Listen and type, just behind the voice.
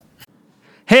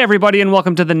Hey, everybody, and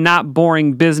welcome to the Not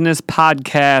Boring Business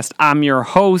Podcast. I'm your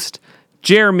host,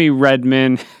 Jeremy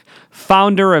Redman,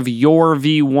 founder of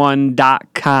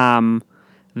YourV1.com.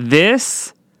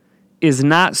 This is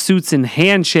not suits and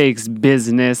handshakes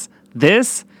business.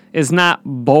 This is not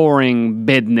boring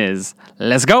business.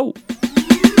 Let's go.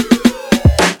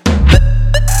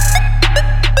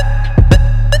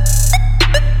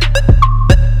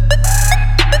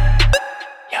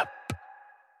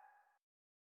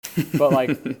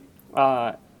 But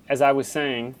as I was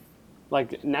saying,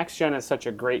 NextGen is such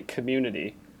a great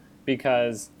community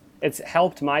because it's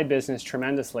helped my business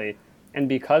tremendously. And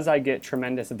because I get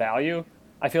tremendous value,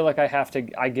 I feel like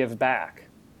I give back.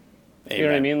 Amen. You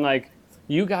know what I mean?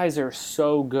 You guys are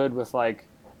so good with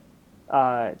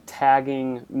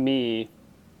tagging me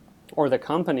or the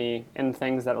company in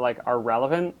things that are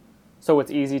relevant. So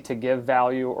it's easy to give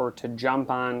value or to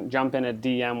jump in a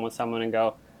DM with someone and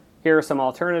go, here are some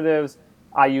alternatives.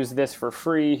 I use this for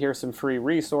free. Here's some free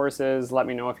resources. Let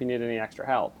me know if you need any extra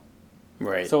help.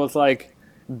 Right. So it's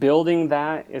building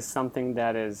that is something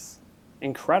that is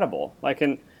incredible. Like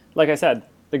I said,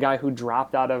 the guy who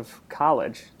dropped out of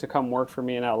college to come work for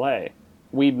me in LA,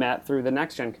 we met through the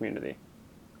NextGen community.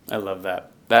 I love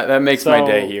that. That makes my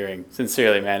day hearing,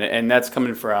 sincerely, man. And that's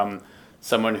coming from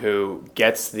someone who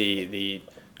gets the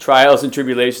trials and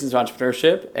tribulations of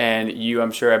entrepreneurship. And you,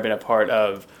 I'm sure, have been a part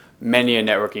of many a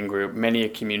networking group, many a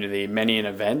community, many an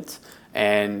event,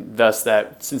 and thus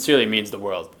that sincerely means the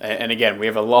world. And again, we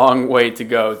have a long way to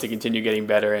go to continue getting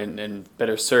better and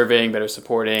better serving, better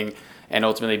supporting, and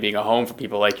ultimately being a home for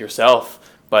people like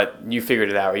yourself. But you figured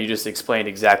it out, or you just explained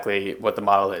exactly what the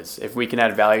model is. If we can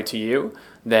add value to you,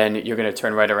 then you're going to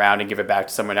turn right around and give it back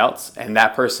to someone else. And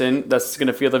that person thus is going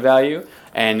to feel the value,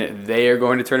 and they are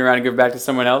going to turn around and give it back to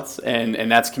someone else.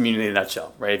 And that's community in a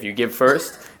nutshell, right? If you give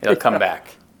first, it'll come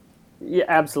back. Yeah,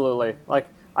 absolutely.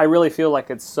 I really feel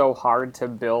like it's so hard to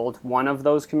build one of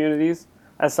those communities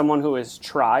as someone who has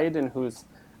tried and who's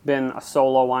been a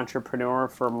solo entrepreneur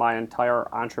for my entire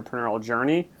entrepreneurial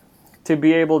journey, to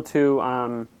be able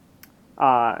to,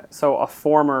 so a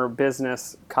former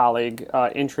business colleague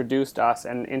introduced us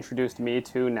and introduced me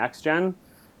to NextGen,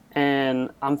 and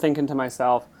I'm thinking to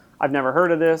myself, I've never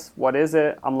heard of this. What is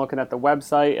it? I'm looking at the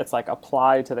website. It's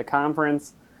apply to the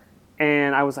conference,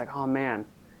 and I was like, oh man.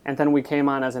 And then we came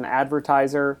on as an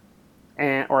advertiser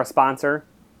or a sponsor,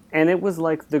 and it was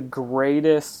the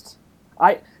greatest.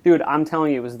 I'm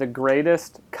telling you, it was the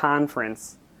greatest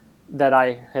conference that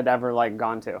I had ever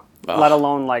gone to, let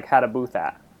alone had a booth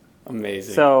at.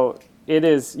 Amazing. So it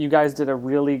is. You guys did a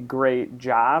really great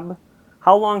job.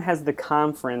 How long has the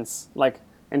conference,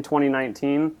 in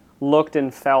 2019, looked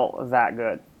and felt that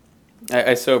good?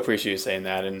 I so appreciate you saying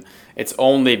that, and it's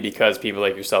only because people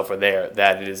like yourself are there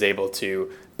that it is able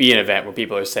to be an event where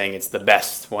people are saying it's the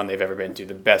best one they've ever been to,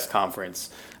 the best conference.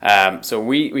 So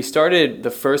we started the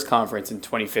first conference in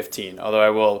 2015, although I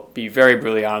will be very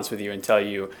brutally honest with you and tell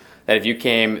you that if you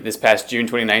came this past June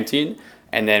 2019,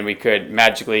 and then we could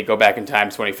magically go back in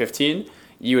time to 2015,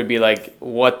 you would be like,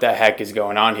 what the heck is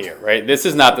going on here, right? This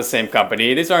is not the same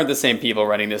company. These aren't the same people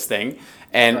running this thing.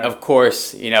 And right. Of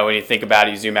course, when you think about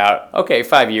it, you zoom out, okay,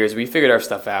 5 years, we figured our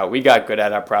stuff out. We got good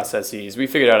at our processes. We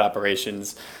figured out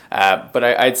operations. But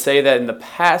I'd say that in the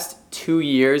past 2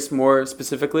 years, more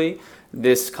specifically,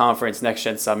 this conference,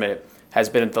 NextGen Summit, has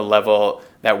been at the level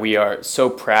that we are so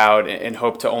proud and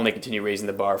hope to only continue raising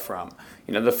the bar from.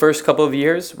 The first couple of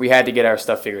years, we had to get our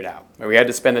stuff figured out. We had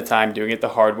to spend the time doing it the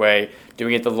hard way,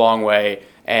 doing it the long way.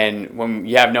 And when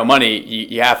you have no money,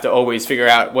 you have to always figure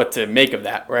out what to make of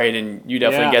that, right? And you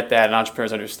definitely get that, and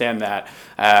entrepreneurs understand that.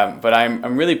 But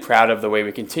I'm really proud of the way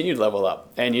we continue to level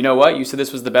up. And you know what? You said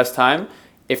this was the best time.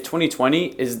 If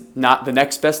 2020 is not the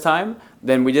next best time,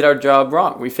 then we did our job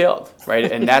wrong. We failed,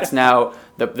 right? And that's now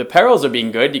the perils of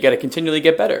being good. You got to continually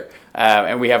get better.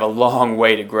 And we have a long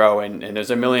way to grow. And there's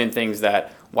a million things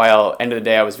that, while end of the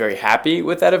day, I was very happy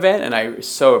with that event. And I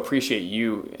so appreciate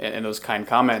you and those kind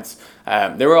comments.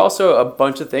 There were also a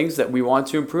bunch of things that we want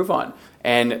to improve on.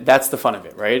 And that's the fun of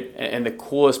it, right? And the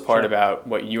coolest part about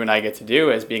what you and I get to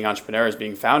do as being entrepreneurs,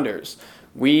 being founders,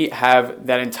 we have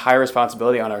that entire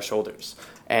responsibility on our shoulders.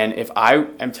 And if I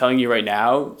am telling you right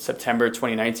now, September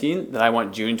 2019, that I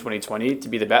want June 2020 to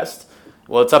be the best,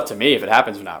 well, it's up to me if it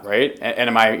happens or not, right?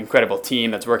 And my incredible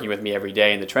team that's working with me every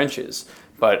day in the trenches.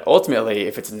 But ultimately,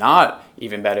 if it's not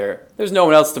even better, there's no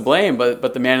one else to blame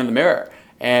but the man in the mirror.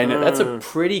 And that's a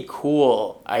pretty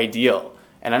cool ideal.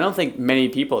 And I don't think many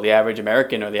people, the average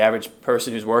American or the average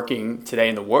person who's working today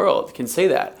in the world, can say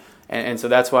that. And so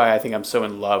that's why I think I'm so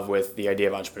in love with the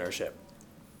idea of entrepreneurship.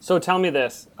 So tell me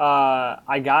this.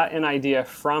 I got an idea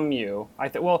from you.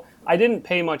 Well, I didn't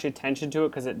pay much attention to it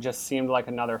because it just seemed like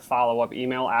another follow-up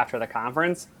email after the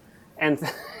conference. And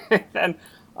then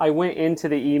I went into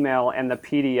the email and the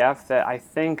PDF that I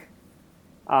think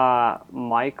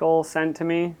Michael sent to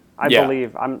me, I Yeah.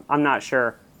 believe. I'm not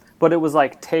sure. But it was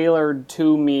like tailored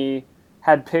to me,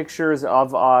 had pictures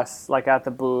of us like at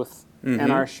the booth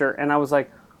and our shirt. And I was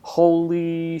like,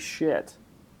 holy shit.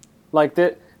 Like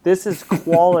this is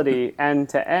quality end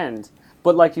to end.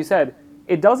 But like you said,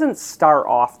 it doesn't start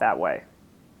off that way,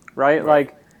 right?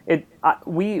 Like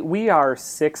we are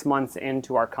 6 months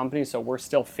into our company, so we're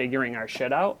still figuring our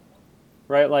shit out,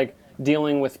 right? Like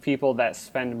dealing with people that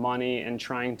spend money and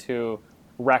trying to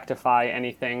rectify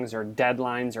any things or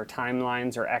deadlines or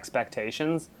timelines or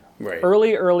expectations. Right.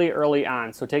 Early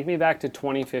on. So take me back to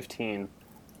 2015,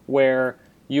 where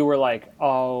you were like,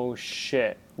 oh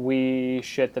shit, we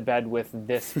shit the bed with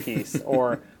this piece,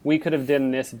 or we could have done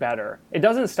this better. It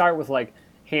doesn't start with like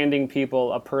handing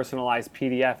people a personalized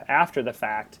PDF after the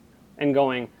fact and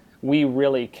going, we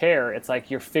really care. It's like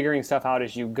you're figuring stuff out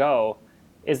as you go.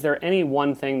 Is there any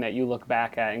one thing that you look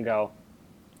back at and go,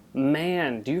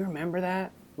 man, do you remember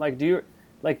that? Like,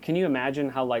 can you imagine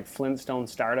how like Flintstone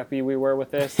startup-y we were with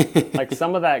this? Like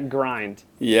some of that grind.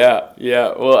 Yeah.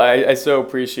 Well, I so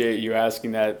appreciate you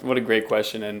asking that. What a great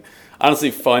question, and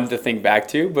honestly fun to think back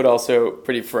to, but also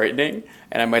pretty frightening.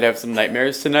 And I might have some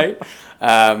nightmares tonight.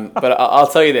 But I'll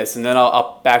tell you this, and then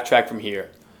I'll backtrack from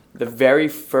here. The very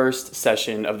first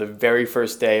session of the very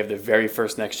first day of the very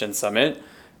first Next Gen Summit,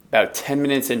 about 10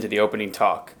 minutes into the opening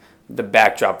talk, the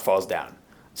backdrop falls down.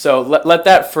 So let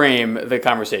that frame the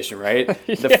conversation, right?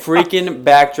 Yeah. The freaking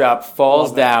backdrop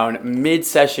falls down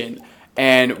mid-session,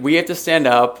 and we have to stand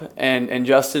up, and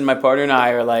Justin, my partner, and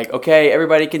I are like, okay,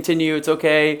 everybody continue, it's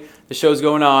okay, the show's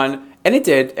going on. And it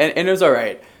did, and it was all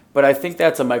right. But I think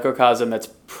that's a microcosm that's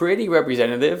pretty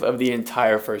representative of the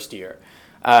entire first year.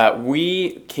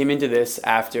 We came into this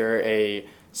after a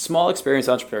small experience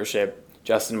entrepreneurship,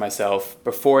 Justin and myself,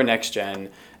 before Next Gen,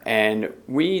 and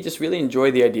we just really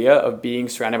enjoyed the idea of being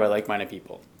surrounded by like-minded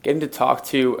people. Getting to talk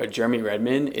to a Jeremy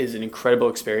Redmond is an incredible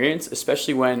experience,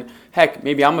 especially when, heck,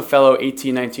 maybe I'm a fellow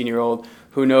 18, 19-year-old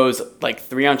who knows like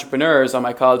 3 entrepreneurs on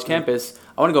my college campus.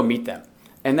 I want to go meet them.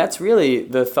 And that's really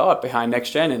the thought behind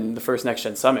Next Gen and the first Next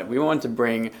Gen Summit. We wanted to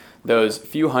bring those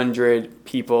few hundred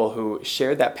people who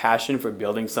shared that passion for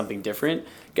building something different,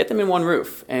 get them in one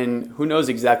roof. And who knows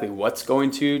exactly what's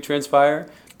going to transpire,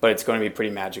 but it's going to be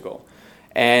pretty magical.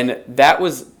 And that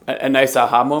was a nice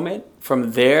aha moment.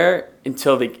 From there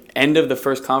until the end of the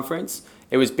first conference,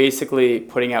 it was basically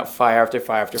putting out fire after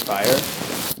fire after fire.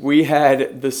 We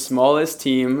had the smallest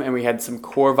team and we had some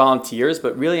core volunteers,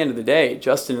 but really end of the day,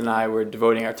 Justin and I were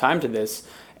devoting our time to this.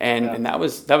 And that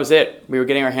was it. We were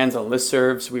getting our hands on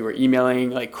listservs. We were emailing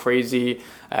like crazy.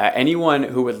 Anyone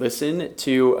who would listen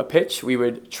to a pitch, we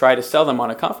would try to sell them on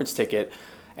a conference ticket.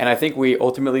 And I think we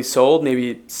ultimately sold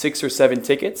maybe 6 or 7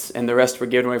 tickets, and the rest were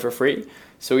given away for free.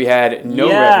 So we had no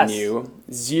revenue,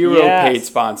 0 paid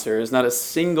sponsors, not a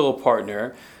single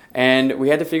partner, and we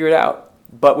had to figure it out.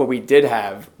 But what we did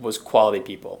have was quality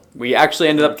people. We actually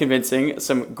ended up convincing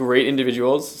some great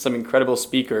individuals, some incredible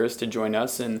speakers to join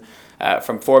us, and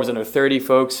from Forbes Under 30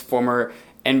 folks, former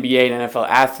NBA and NFL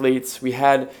athletes. We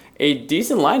had a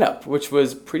decent lineup, which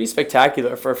was pretty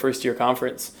spectacular for a first-year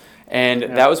conference. And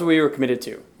that was what we were committed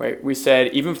to, right? We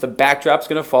said, even if the backdrop's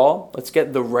going to fall, let's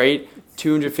get the right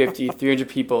 250, 300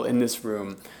 people in this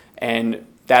room. And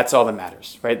that's all that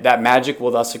matters, right? That magic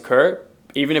will thus occur,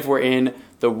 even if we're in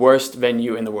the worst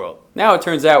venue in the world. Now, it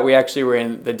turns out we actually were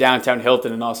in the downtown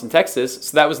Hilton in Austin, Texas,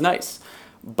 so that was nice.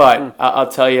 But I'll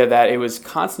tell you that it was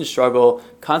constant struggle,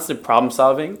 constant problem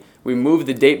solving. We moved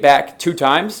the date back 2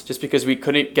 times just because we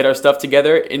couldn't get our stuff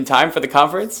together in time for the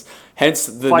conference, hence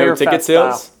the no ticket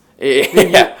sales. Style.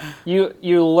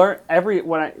 You learn have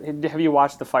you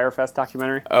watched the Firefest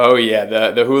documentary? Oh yeah,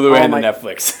 the Hulu and the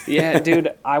Netflix. Yeah,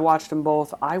 dude, I watched them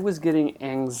both. I was getting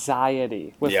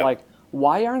anxiety with like,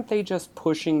 why aren't they just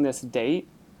pushing this date?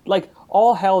 Like,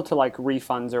 all hell to like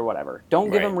refunds or whatever. Don't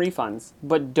give them refunds,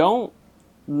 but don't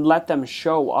let them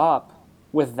show up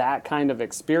with that kind of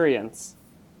experience.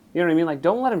 You know what I mean? Like,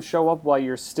 don't let them show up while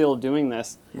you're still doing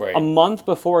this. Right. A month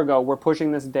before we're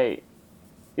pushing this date.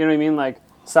 You know what I mean? Like,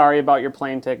 sorry about your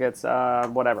plane tickets,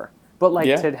 whatever. But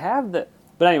like to have but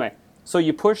anyway, so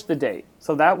you pushed the date.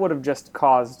 So that would have just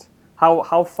caused,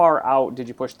 how far out did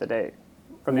you push the date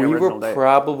from the original date? We were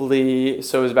probably,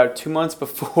 so it was about 2 months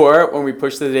before when we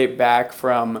pushed the date back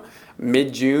from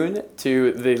mid-June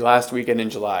to the last weekend in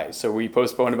July. So we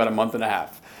postponed about a month and a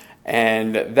half.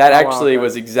 And that actually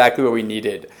was exactly what we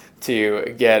needed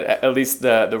to get at least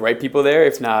the right people there,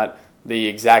 if not the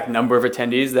exact number of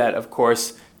attendees that, of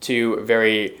course, two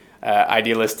very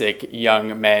idealistic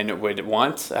young men would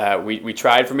want. We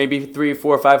tried for maybe 300,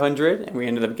 400, 500, and we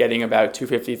ended up getting about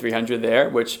 250, 300 there,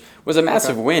 which was a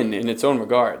massive win in its own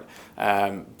regard.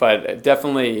 But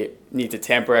definitely need to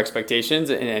temper expectations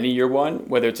in any year one,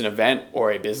 whether it's an event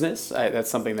or a business. That's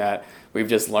something that we've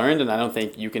just learned, and I don't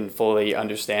think you can fully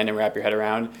understand and wrap your head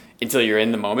around until you're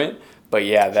in the moment. But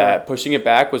yeah, that pushing it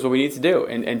back was what we need to do.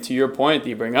 And to your point that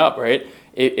you bring up, right?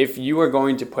 If you are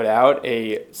going to put out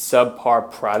a subpar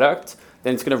product,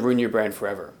 then it's going to ruin your brand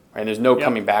forever, right? And there's no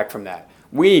coming back from that.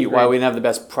 While we didn't have the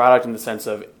best product in the sense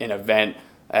of an event,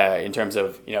 in terms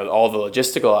of all the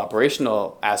logistical,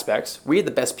 operational aspects, we had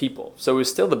the best people. So it was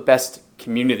still the best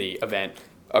community event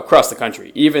across the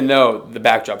country, even though the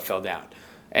backdrop fell down.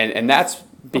 And that's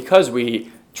because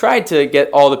we tried to get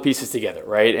all the pieces together,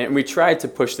 right? And we tried to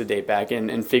push the date back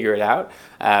and figure it out.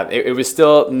 It was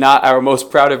still not our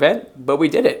most proud event, but we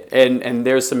did it. And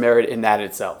there's some merit in that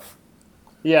itself.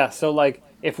 Yeah, so like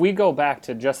if we go back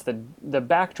to just the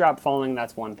backdrop falling,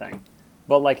 that's one thing.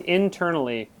 But like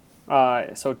internally,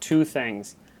 so two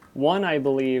things. One, I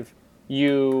believe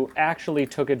you actually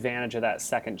took advantage of that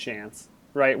second chance,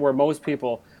 right? Where most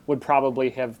people would probably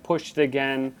have pushed it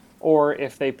again, or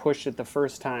if they pushed it the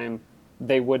first time,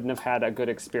 they wouldn't have had a good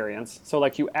experience. So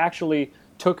like you actually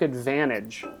took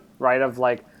advantage, right, of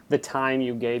like the time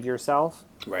you gave yourself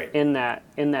in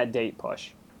that date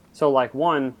push. So like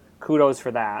one, kudos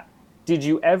for that. Did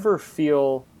you ever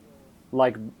feel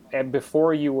like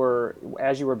as you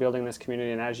were building this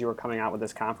community and as you were coming out with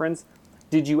this conference,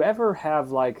 did you ever have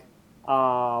like,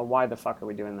 why the fuck are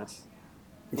we doing this?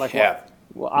 Like,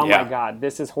 my God,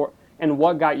 this is and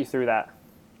what got you through that?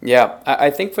 Yeah, I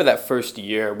think for that first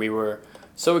year, we were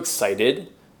so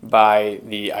excited by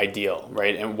the ideal,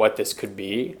 right, and what this could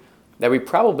be, that we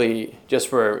probably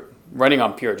just were running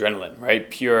on pure adrenaline,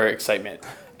 right, pure excitement.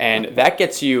 And that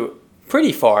gets you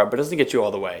pretty far, but doesn't get you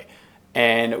all the way.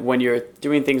 And when you're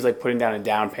doing things like putting down a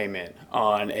down payment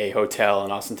on a hotel in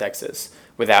Austin, Texas,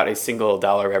 without a single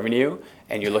dollar revenue,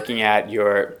 and you're looking at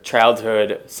your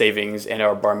childhood savings and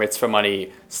our bar mitzvah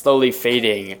money slowly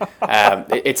fading,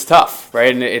 it's tough,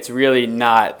 right? And it's really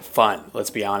not fun, let's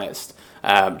be honest.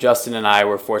 Justin and I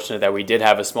were fortunate that we did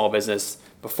have a small business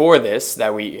before this,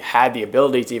 that we had the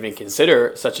ability to even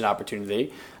consider such an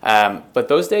opportunity. But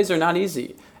those days are not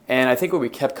easy. And I think what we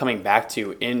kept coming back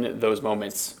to in those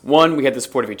moments, one, we had the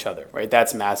support of each other, right?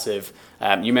 That's massive.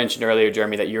 You mentioned earlier,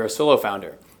 Jeremy, that you're a solo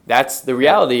founder. That's the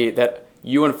reality that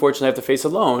you unfortunately have to face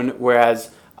alone, whereas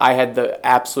I had the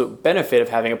absolute benefit of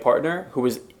having a partner who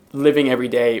was living every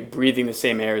day, breathing the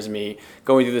same air as me,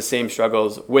 going through the same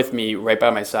struggles with me right by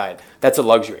my side. That's a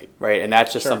luxury, right? And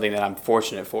that's just something that I'm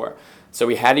fortunate for. So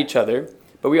we had each other,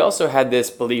 but we also had this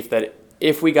belief that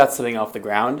if we got something off the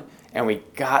ground and we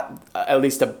got at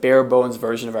least a bare bones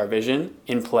version of our vision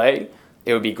in play,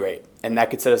 it would be great. And that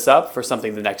could set us up for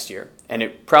something the next year. And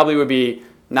it probably would be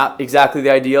not exactly the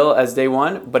ideal as day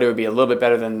one, but it would be a little bit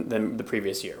better than the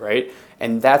previous year, right?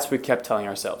 And that's what we kept telling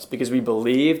ourselves, because we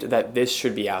believed that this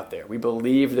should be out there. We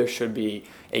believed there should be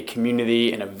a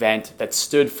community, an event that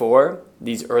stood for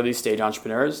these early stage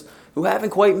entrepreneurs who haven't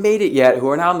quite made it yet, who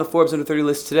are not on the Forbes Under 30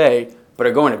 list today, but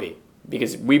are going to be.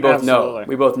 Because we both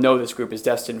know this group is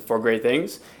destined for great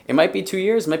things. It might be 2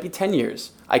 years, it might be 10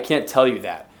 years. I can't tell you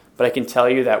that. But I can tell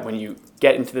you that when you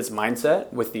get into this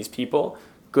mindset with these people,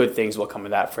 good things will come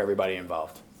of that for everybody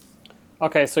involved.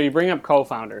 Okay, so you bring up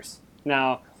co-founders.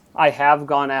 Now, I have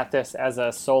gone at this as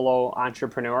a solo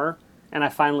entrepreneur, and I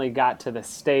finally got to the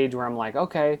stage where I'm like,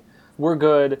 okay, we're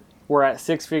good. We're at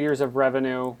 6 figures of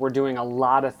revenue. We're doing a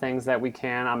lot of things that we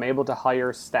can. I'm able to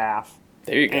hire staff.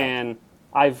 There you go. And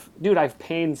I've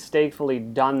painstakingly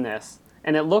done this,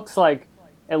 and it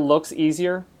looks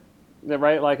easier,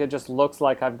 right? Like it just looks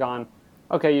like I've gone,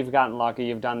 okay, you've gotten lucky,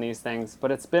 you've done these things,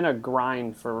 but it's been a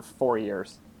grind for 4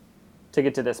 years to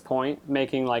get to this point,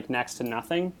 making like next to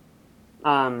nothing.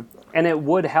 And it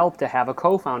would help to have a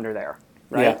co-founder there,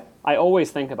 right? Yeah. I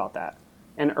always think about that.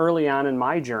 And early on in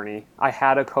my journey, I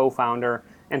had a co-founder,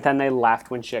 and then they left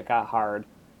when shit got hard.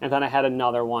 And then I had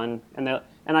another one, and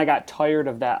I got tired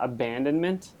of that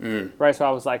abandonment, right? So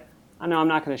I was like, oh, no, I'm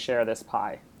not going to share this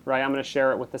pie, right? I'm going to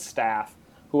share it with the staff,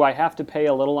 who I have to pay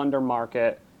a little under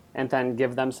market, and then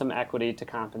give them some equity to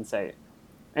compensate.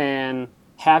 And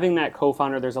having that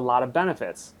co-founder, there's a lot of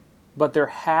benefits, but there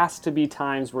has to be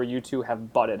times where you two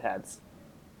have butted heads,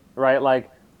 right? Like,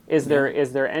 is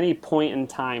there any point in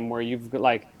time where you've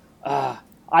like,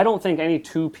 I don't think any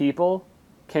two people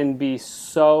can be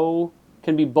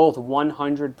both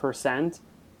 100%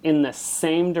 in the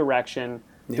same direction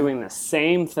doing the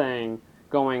same thing,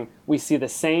 going, we see the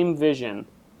same vision,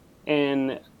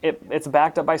 and it's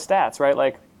backed up by stats, right?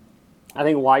 Like, I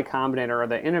think Y Combinator, or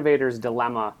the Innovator's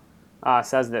Dilemma,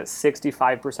 says that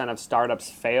 65% of startups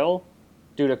fail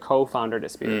due to co-founder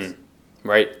disputes.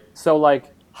 Right. So,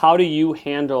 like, how do you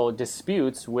handle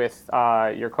disputes with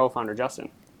your co-founder, Justin?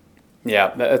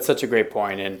 Yeah, that's such a great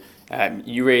point, and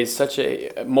you raised such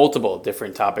a multiple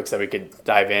different topics that we could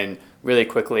dive in really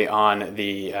quickly on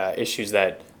the issues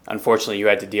that unfortunately you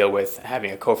had to deal with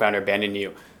having a co-founder abandon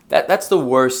you. That's the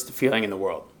worst feeling in the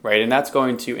world, right? And that's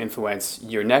going to influence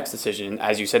your next decision,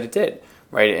 as you said it did,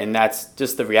 right? And that's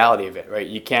just the reality of it, right?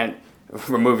 You can't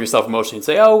remove yourself emotionally and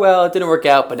say, oh, well, it didn't work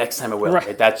out, but next time it will.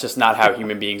 Right. That's just not how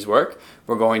human beings work.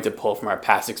 We're going to pull from our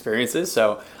past experiences.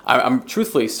 So I'm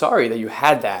truthfully sorry that you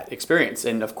had that experience.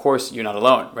 And of course, you're not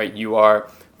alone, right? You are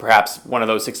perhaps one of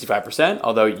those 65%,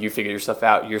 although you figured yourself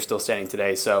out, you're still standing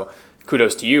today. So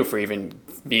kudos to you for even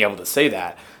being able to say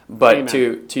that. But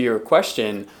to your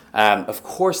question, of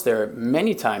course, there are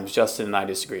many times Justin and I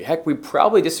disagree. Heck, we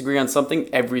probably disagree on something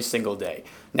every single day.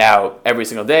 Now, every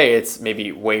single day, it's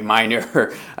maybe way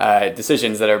minor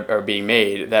decisions that are being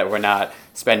made that we're not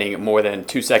spending more than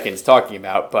 2 seconds talking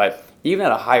about. But even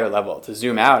at a higher level, to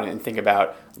zoom out and think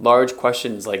about large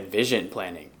questions like vision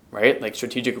planning, right? Like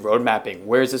strategic road mapping.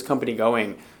 Where is this company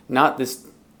going? Not this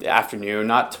afternoon,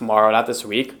 not tomorrow, not this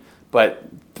week, but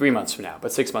 3 months from now,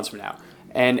 but 6 months from now.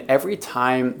 And every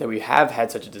time that we have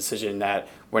had such a decision that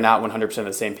we're not 100% on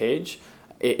the same page,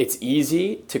 it's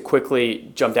easy to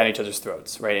quickly jump down each other's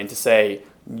throats, right? And to say,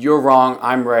 you're wrong,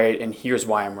 I'm right, and here's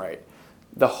why I'm right.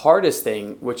 The hardest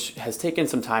thing, which has taken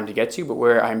some time to get to, but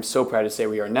where I'm so proud to say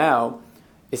we are now,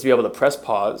 is to be able to press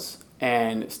pause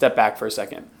and step back for a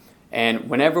second. And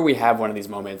whenever we have one of these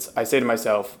moments, I say to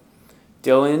myself,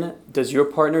 Dylan, does your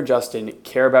partner Justin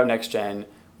care about NextGen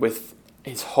with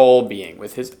his whole being,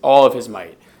 with all of his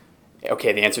might?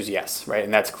 Okay, the answer is yes, right?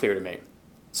 And that's clear to me.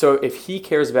 So if he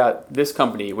cares about this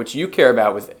company, which you care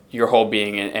about with your whole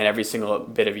being and every single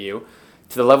bit of you,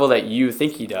 to the level that you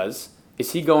think he does,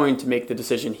 is he going to make the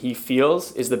decision he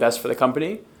feels is the best for the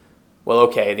company? Well,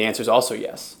 okay, the answer is also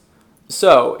yes.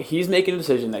 So he's making a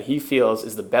decision that he feels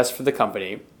is the best for the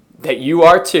company, that you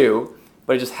are too,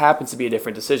 but it just happens to be a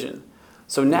different decision.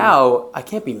 So now I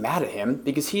can't be mad at him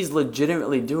because he's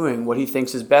legitimately doing what he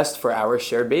thinks is best for our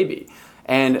shared baby.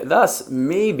 And thus,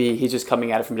 maybe he's just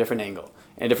coming at it from a different angle,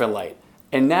 in a different light.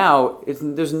 And now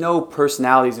there's no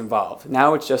personalities involved.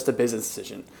 Now it's just a business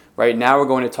decision, right? Now we're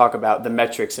going to talk about the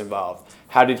metrics involved.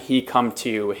 How did he come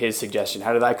to his suggestion?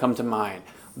 How did I come to mine?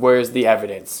 Where's the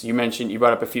evidence? You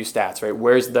brought up a few stats, right?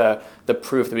 Where's the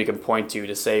proof that we can point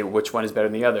to say which one is better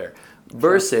than the other?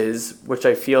 Versus, which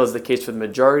I feel is the case for the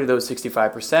majority of those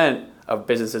 65% of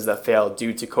businesses that fail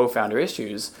due to co-founder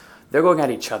issues, they're going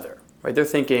at each other, right? They're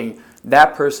thinking,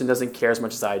 that person doesn't care as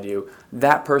much as I do.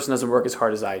 That person doesn't work as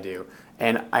hard as I do.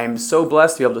 And I am so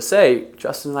blessed to be able to say,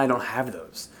 Justin and I don't have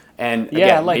those. And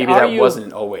again, maybe that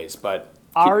wasn't always, but...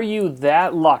 Are you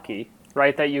that lucky,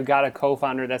 right, that you got a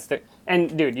co-founder that's...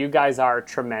 And dude, you guys are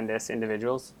tremendous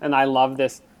individuals. And I love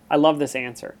this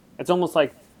answer. It's almost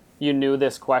like you knew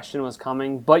this question was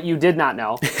coming, but you did not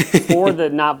know. For the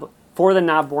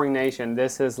Not Boring Nation,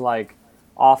 this is like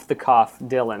off the cuff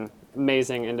Dylan.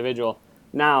 Amazing individual.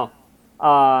 Now,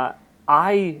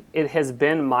 it has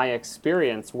been my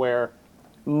experience where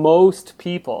most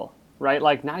people, right,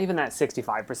 like not even that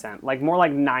 65%, like more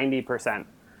like 90%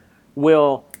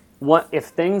 will, if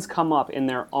things come up in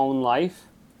their own life,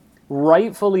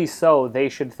 rightfully so, they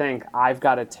should think, I've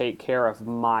got to take care of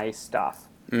my stuff.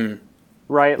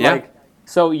 Right? Yeah. Like,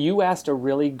 so you asked a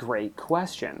really great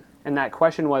question. And that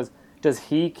question was, does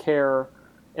he care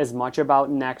as much about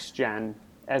NextGen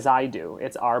as I do?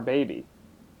 It's our baby.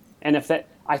 And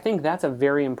I think that's a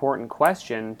very important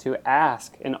question to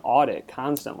ask and audit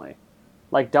constantly.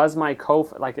 Like, does my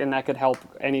and that could help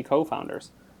any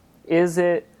co-founders.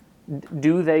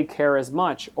 Do they care as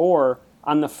much? Or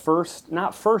on the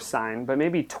not first sign, but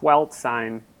maybe 12th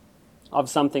sign of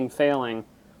something failing,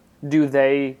 do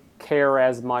they care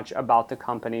as much about the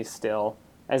company still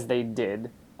as they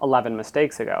did 11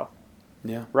 mistakes ago?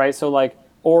 Yeah. Right? So like,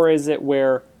 or is it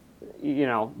where,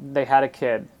 they had a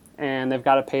kid and they've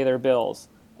got to pay their bills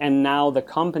and now the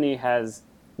company has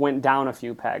went down a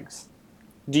few pegs?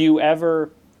 Do you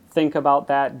ever think about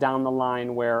that down the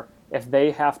line where if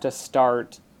they have to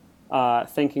start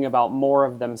thinking about more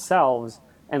of themselves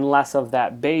and less of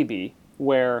that baby,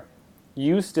 where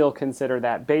you still consider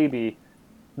that baby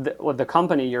the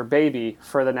company your baby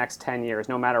for the next 10 years,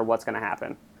 no matter what's going to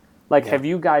happen? Like, have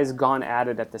you guys gone at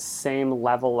it at the same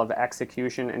level of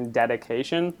execution and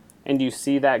dedication? And do you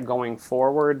see that going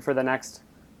forward for the next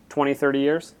 20, 30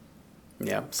 years?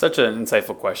 Yeah, such an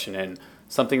insightful question, and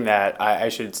something that I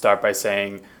should start by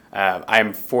saying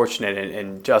I'm fortunate,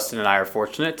 and Justin and I are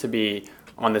fortunate to be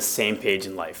on the same page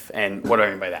in life. And what do I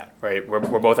mean by that, right? We're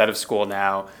both out of school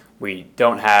now. We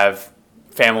don't have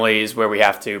families where we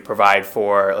have to provide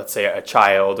for, let's say, a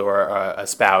child or a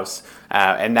spouse.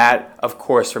 And that, of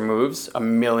course, removes a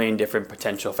million different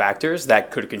potential factors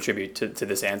that could contribute to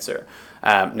this answer.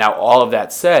 Now, all of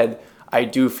that said, I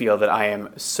do feel that I am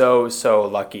so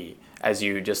lucky, as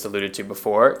you just alluded to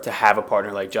before, to have a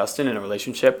partner like Justin in a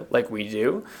relationship like we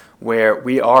do, where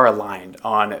we are aligned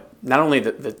on not only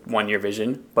the 1 year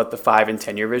vision, but the 5 and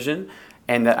 10 year vision.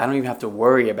 And that I don't even have to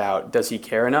worry about, does he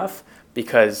care enough?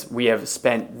 Because we have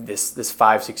spent this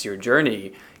 5-6 year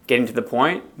journey getting to the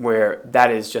point where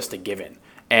that is just a given.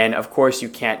 And of course, you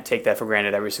can't take that for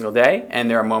granted every single day. And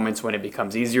there are moments when it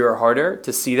becomes easier or harder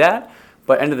to see that.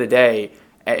 But end of the day,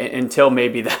 until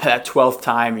maybe that 12th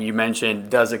time you mentioned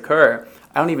does occur,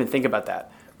 I don't even think about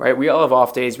that, right? We all have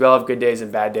off days, we all have good days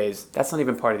and bad days. That's not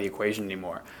even part of the equation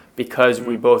anymore, because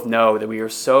we both know that we are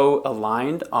so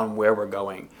aligned on where we're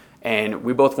going, and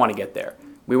we both want to get there.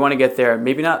 We want to get there,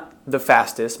 maybe not the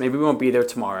fastest, maybe we won't be there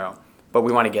tomorrow, but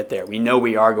we want to get there. We know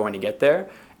we are going to get there,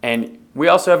 and we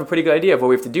also have a pretty good idea of what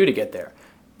we have to do to get there.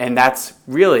 And that's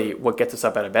really what gets us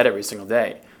up out of bed every single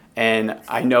day. And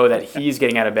I know that he's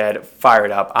getting out of bed fired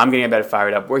up. I'm getting out of bed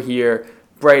fired up. We're here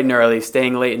bright and early,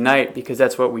 staying late at night, because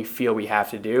that's what we feel we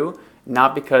have to do,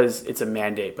 not because it's a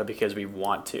mandate, but because we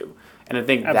want to. And I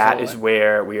think that is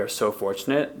where we are so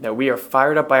fortunate that we are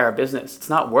fired up by our business. It's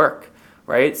not work,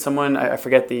 right? Someone, I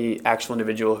forget the actual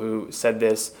individual who said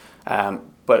this,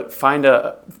 but find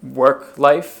a work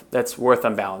life that's worth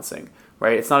unbalancing,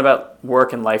 right? It's not about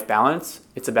work and life balance.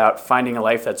 It's about finding a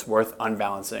life that's worth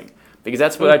unbalancing. Because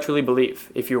that's what I truly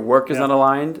believe. If your work is not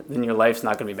aligned, then your life's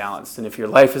not going to be balanced. And if your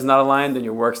life is not aligned, then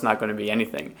your work's not going to be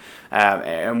anything.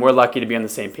 And we're lucky to be on the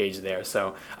same page there.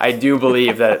 So I do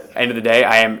believe that at the end of the day,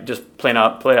 I am just plain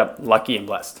up lucky and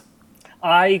blessed.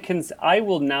 I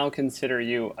will now consider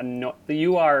you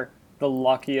you are the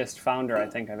luckiest founder I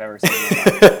think I've ever seen in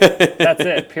my life. That's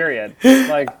it, period.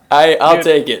 Like I'll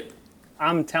take it.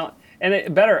 I'm telling, and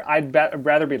I'd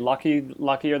rather be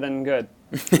luckier than good.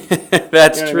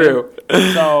 That's true. I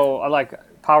mean? So like,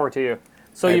 power to you.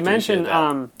 So I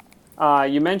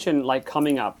you mentioned like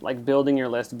coming up, like building your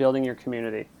list, building your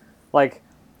community, like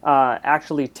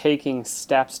actually taking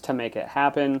steps to make it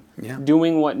happen,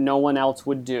 doing what no one else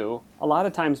would do. A lot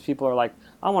of times people are like,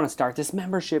 I want to start this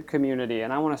membership community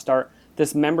and I want to start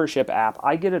this membership app.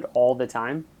 I get it all the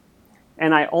time.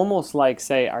 And I almost like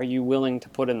say, are you willing to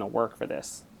put in the work for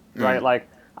this? Right? Like,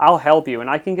 I'll help you, and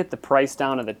I can get the price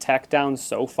down and the tech down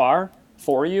so far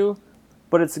for you,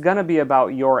 but it's going to be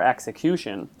about your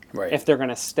execution if they're going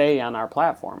to stay on our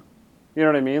platform. You know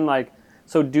what I mean? Like,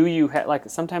 so do you like,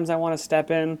 sometimes I want to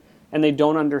step in and they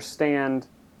don't understand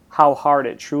how hard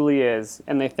it truly is,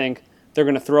 and they think they're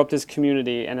going to throw up this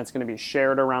community and it's going to be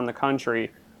shared around the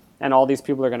country and all these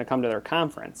people are going to come to their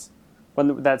conference.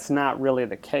 But that's not really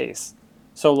the case.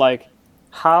 So like,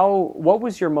 what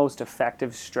was your most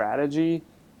effective strategy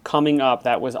coming up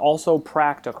that was also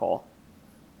practical,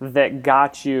 that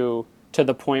got you to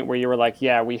the point where you were like,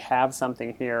 yeah, we have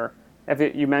something here?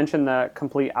 You mentioned the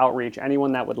complete outreach,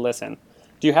 anyone that would listen.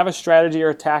 Do you have a strategy or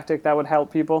a tactic that would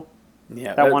help people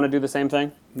that want to do the same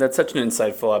thing? That's such an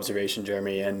insightful observation,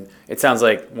 Jeremy. And it sounds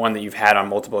like one that you've had on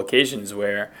multiple occasions,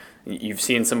 where you've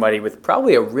seen somebody with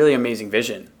probably a really amazing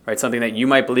vision, right? Something that you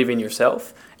might believe in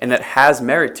yourself and that has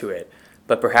merit to it,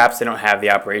 but perhaps they don't have the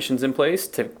operations in place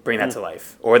to bring that to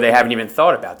life, or they haven't even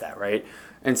thought about that, right?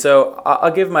 And so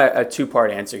I'll give a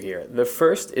two-part answer here. The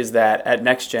first is that at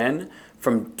NextGen,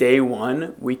 from day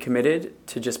one, we committed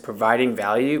to just providing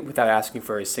value without asking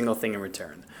for a single thing in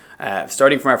return.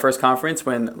 Starting from our first conference,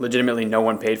 when legitimately no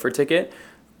one paid for a ticket,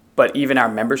 but even our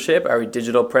membership, our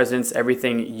digital presence,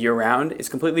 everything year-round is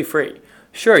completely free.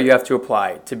 Sure, you have to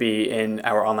apply to be in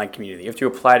our online community. You have to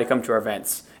apply to come to our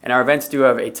events. And our events do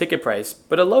have a ticket price,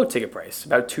 but a low ticket price,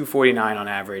 about $249 on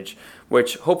average,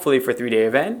 which hopefully for a 3-day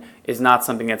event is not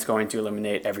something that's going to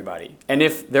eliminate everybody. And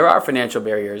if there are financial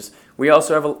barriers, we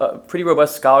also have a pretty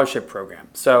robust scholarship program.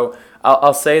 So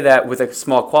I'll say that with a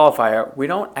small qualifier, we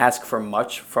don't ask for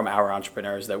much from our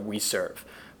entrepreneurs that we serve.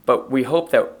 But we hope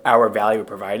that our value we're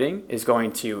providing is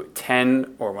going to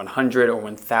 10 or 100 or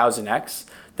 1,000x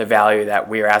the value that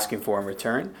we are asking for in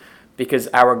return, because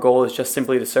our goal is just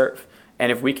simply to serve.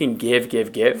 And if we can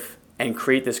give, and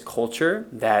create this culture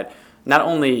that not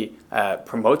only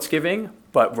promotes giving,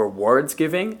 but rewards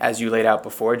giving, as you laid out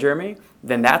before, Jeremy,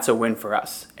 then that's a win for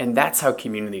us. And that's how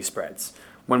community spreads.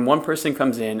 When one person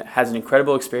comes in, has an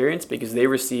incredible experience because they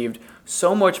received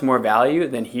so much more value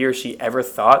than he or she ever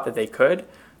thought that they could,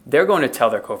 they're going to tell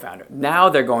their co-founder. Now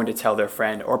they're going to tell their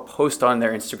friend or post on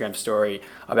their Instagram story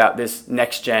about this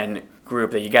next gen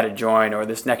group that you got to join or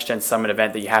this next gen summit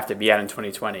event that you have to be at in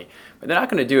 2020. But they're not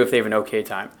going to do it if they have an okay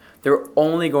time. They're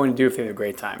only going to do it if they have a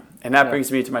great time. And that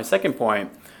brings me to my second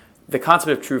point, the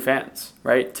concept of true fans,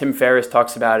 right? Tim Ferriss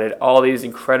talks about it. All these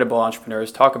incredible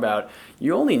entrepreneurs talk about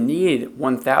you only need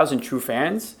 1,000 true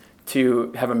fans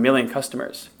to have 1 million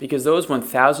customers, because those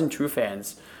 1,000 true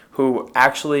fans who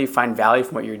actually find value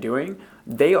from what you're doing,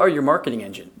 they are your marketing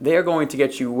engine. They are going to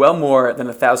get you well more than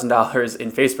 $1,000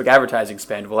 in Facebook advertising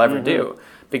spend will ever do,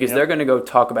 because they're going to go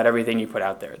talk about everything you put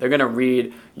out there. They're going to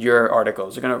read your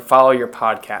articles. They're going to follow your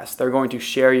podcast. They're going to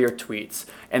share your tweets,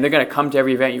 and they're going to come to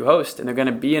every event you host, and they're going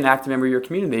to be an active member of your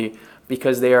community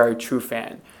because they are a true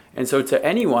fan. And so to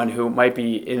anyone who might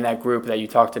be in that group that you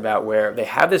talked about where they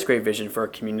have this great vision for a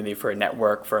community, for a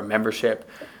network, for a membership,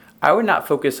 I would not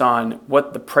focus on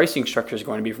what the pricing structure is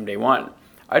going to be from day one.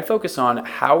 I'd focus on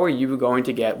how are you going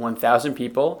to get 1,000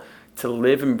 people to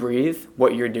live and breathe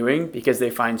what you're doing because they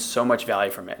find so much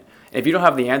value from it. And if you don't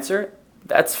have the answer,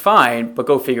 that's fine, but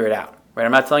go figure it out. Right?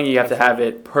 I'm not telling you have to have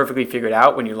it perfectly figured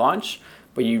out when you launch,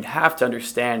 but you have to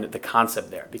understand the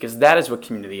concept there, because that is what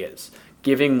community is.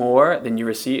 Giving more than you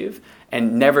receive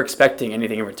and never expecting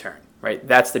anything in return. Right?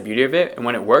 That's the beauty of it. And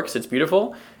when it works, it's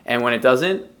beautiful. And when it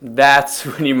doesn't, that's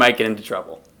when you might get into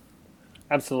trouble.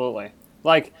 Absolutely.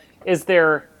 Like, is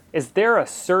there a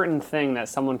certain thing that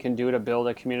someone can do to build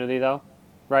a community though?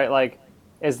 Right? Like,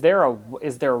 is there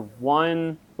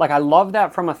one, like, I love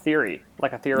that from a theory,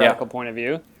 like a theoretical point of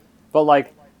view, but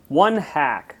like one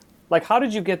hack, like how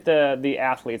did you get the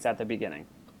athletes at the beginning?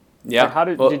 Yeah.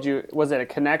 Like did you, was it a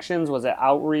connections? Was it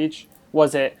outreach?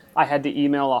 Was it, I had to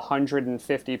email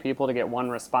 150 people to get one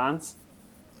response?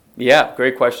 Yeah,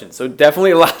 great question. So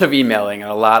definitely a lot of emailing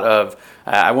and a lot of,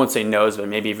 I won't say no's, but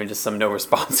maybe even just some no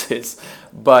responses.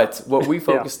 But what we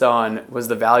focused on was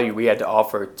the value we had to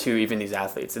offer to even these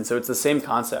athletes. And so it's the same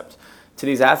concept. To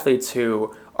these athletes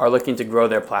who are looking to grow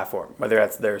their platform, whether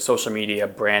that's their social media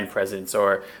brand presence,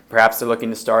 or perhaps they're looking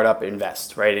to start up,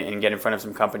 invest, right, and get in front of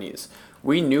some companies.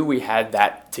 We knew we had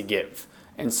that to give.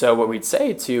 And so what we'd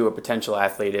say to a potential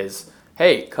athlete is,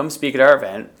 hey, come speak at our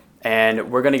event,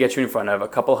 and we're going to get you in front of a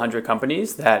couple hundred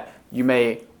companies that you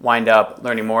may wind up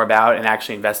learning more about and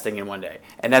actually investing in one day.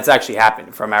 And that's actually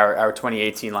happened from our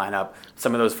 2018 lineup.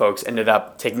 Some of those folks ended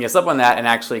up taking us up on that and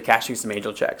actually cashing some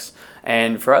angel checks.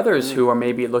 And for others who are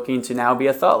maybe looking to now be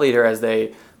a thought leader as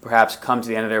they perhaps come to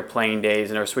the end of their playing days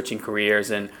and are switching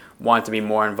careers and want to be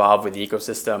more involved with the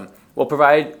ecosystem, we'll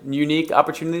provide unique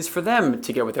opportunities for them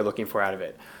to get what they're looking for out of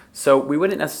it. So we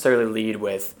wouldn't necessarily lead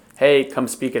with, hey, come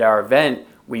speak at our event,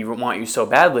 we want you so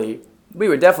badly. We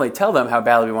would definitely tell them how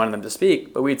badly we wanted them to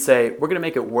speak, but we'd say, we're going to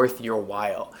make it worth your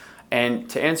while. And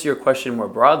to answer your question more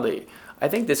broadly, I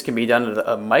think this can be done at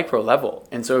a micro level.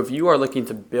 And so if you are looking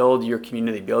to build your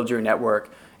community, build your network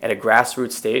at a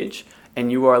grassroots stage, and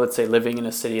you are, let's say, living in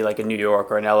a city like in New York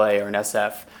or in LA or in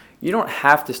SF, you don't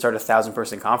have to start a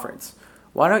 1,000-person conference.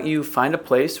 Why don't you find a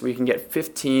place where you can get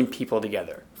 15 people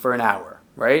together for an hour,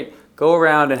 right? Go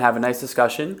around and have a nice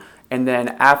discussion. And then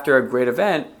after a great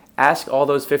event, ask all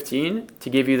those 15 to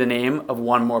give you the name of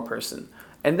one more person.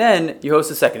 And then you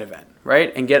host a second event,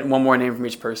 right? And get one more name from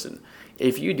each person.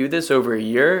 If you do this over a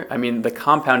year, I mean, the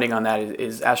compounding on that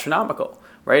is astronomical,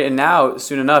 right? And now,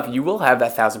 soon enough, you will have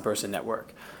that 1,000-person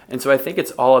network. And so I think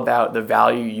it's all about the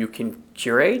value you can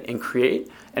curate and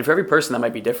create. And for every person, that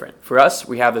might be different. For us,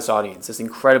 we have this audience, this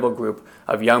incredible group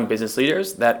of young business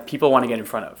leaders that people want to get in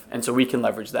front of. And so we can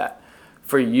leverage that.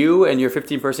 For you and your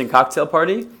 15-person cocktail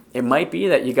party, it might be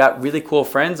that you got really cool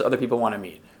friends other people want to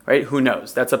meet, right? Who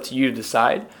knows? That's up to you to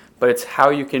decide. But it's how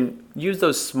you can use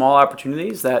those small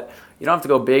opportunities that you don't have to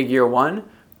go big year one,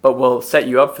 but will set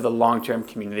you up for the long-term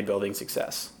community building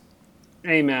success.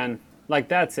 Amen. Like,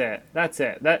 that's it.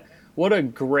 What a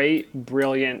great,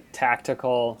 brilliant,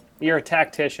 tactical, you're a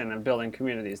tactician of building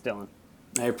communities, Dylan.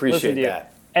 I appreciate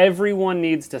that. Everyone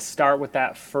needs to start with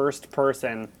that first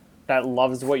person that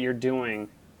loves what you're doing,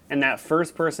 and that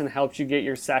first person helps you get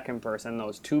your second person.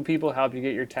 Those 2 people help you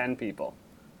get your 10 people,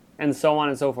 and so on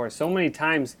and so forth. So many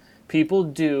times people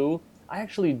do. I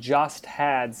actually just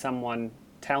had someone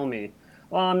tell me,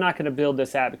 well, I'm not going to build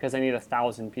this app because I need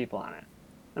 1,000 people on it.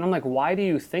 And I'm like, why do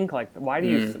you think like that? Why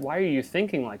are you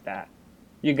thinking like that?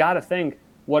 You got to think,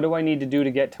 what do I need to do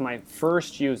to get to my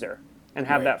first user and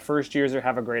have that first user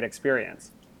have a great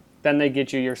experience? Then they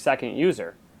get you your second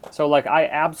user. So like, I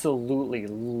absolutely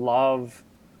love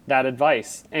that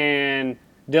advice. And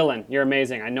Dylan, you're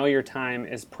amazing. I know your time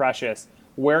is precious.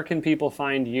 where can people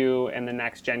find you and the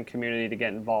Next Gen community to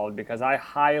get involved? Because I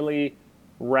highly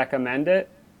recommend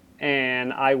it,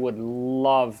 and I would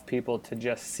love people to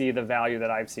just see the value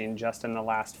that I've seen just in the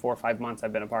last 4 or 5 months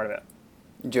I've been a part of it.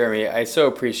 Jeremy, I so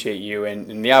appreciate you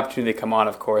and the opportunity to come on,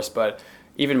 of course, but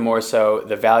even more so,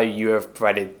 the value you have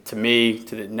provided to me,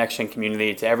 to the Next Gen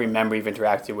community, to every member you've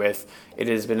interacted with. It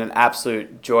has been an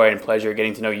absolute joy and pleasure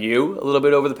getting to know you a little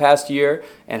bit over the past year,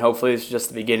 and hopefully it's just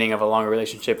the beginning of a longer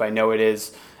relationship. I know it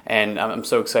is, and I'm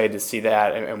so excited to see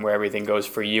that and where everything goes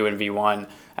for you in V1.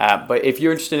 But if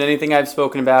you're interested in anything I've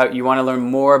spoken about, you want to learn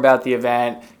more about the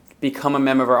event, become a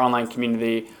member of our online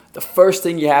community, the first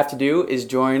thing you have to do is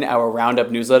join our Roundup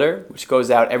newsletter, which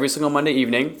goes out every single Monday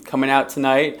evening, coming out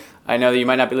tonight. I know that you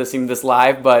might not be listening to this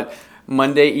live, but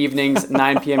Monday evenings,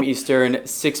 9 p.m. Eastern,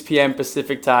 6 p.m.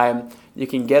 Pacific time. You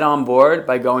can get on board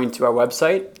by going to our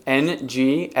website,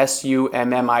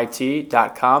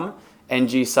 ngsummit.com,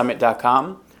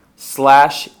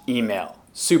 ngsummit.com/email.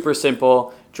 Super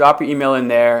simple. Drop your email in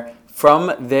there.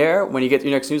 From there, when you get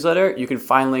your next newsletter, you can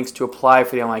find links to apply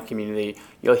for the online community.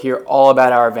 You'll hear all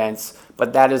about our events,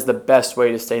 but that is the best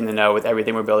way to stay in the know with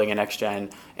everything we're building at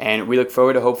NextGen. And we look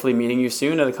forward to hopefully meeting you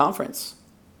soon at a conference.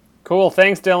 Cool.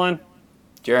 Thanks, Dylan.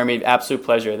 Jeremy, absolute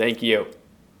pleasure. Thank you.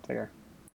 Take care.